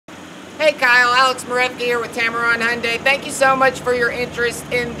Hey Kyle, Alex Marevka here with Tameron Hyundai. Thank you so much for your interest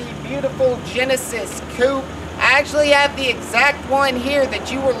in the beautiful Genesis Coupe. I actually have the exact one here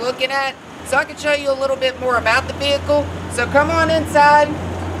that you were looking at, so I can show you a little bit more about the vehicle. So come on inside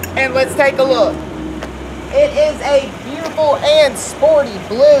and let's take a look. It is a beautiful and sporty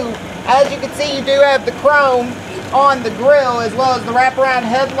blue. As you can see, you do have the chrome on the grille as well as the wraparound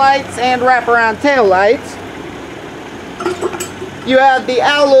headlights and wraparound tail lights. You have the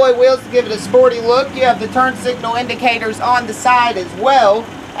alloy wheels to give it a sporty look. You have the turn signal indicators on the side as well.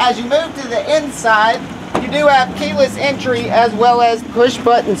 As you move to the inside, you do have keyless entry as well as push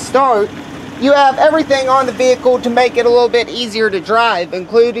button start. You have everything on the vehicle to make it a little bit easier to drive,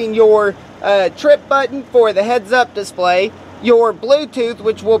 including your trip button for the heads up display, your Bluetooth,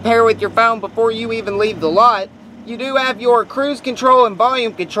 which will pair with your phone before you even leave the lot. You do have your cruise control and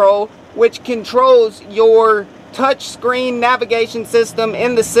volume control, which controls your touch screen navigation system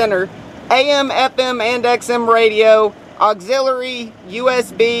in the center, AM, FM, and XM radio, auxiliary,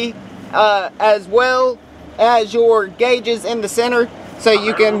 USB, as well as your gauges in the center so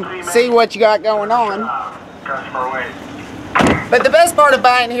you can see what you got going on. But the best part of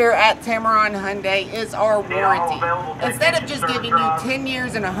buying here at Tameron Hyundai is our warranty. Instead of just giving you 10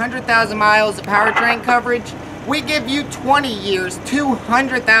 years and 100,000 miles of powertrain coverage, we give you 20 years,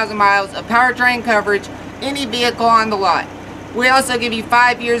 200,000 miles of powertrain coverage, any vehicle on the lot. We also give you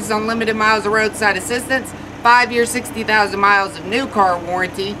 5 years unlimited miles of roadside assistance, 5 years, 60,000 miles of new car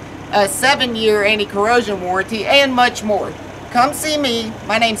warranty, a 7-year anti-corrosion warranty, and much more. Come see me.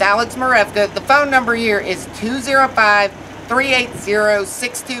 My name's Alex Marevka. The phone number here is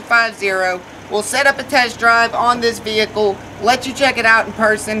 205-380-6250. We'll set up a test drive on this vehicle, let you check it out in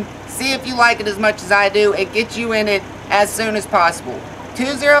person, see if you like it as much as I do, and get you in it as soon as possible.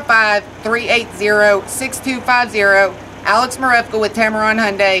 205-380-6250. Alex Marevka with Tameron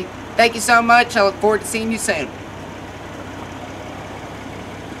Hyundai. Thank you so much. I look forward to seeing you soon.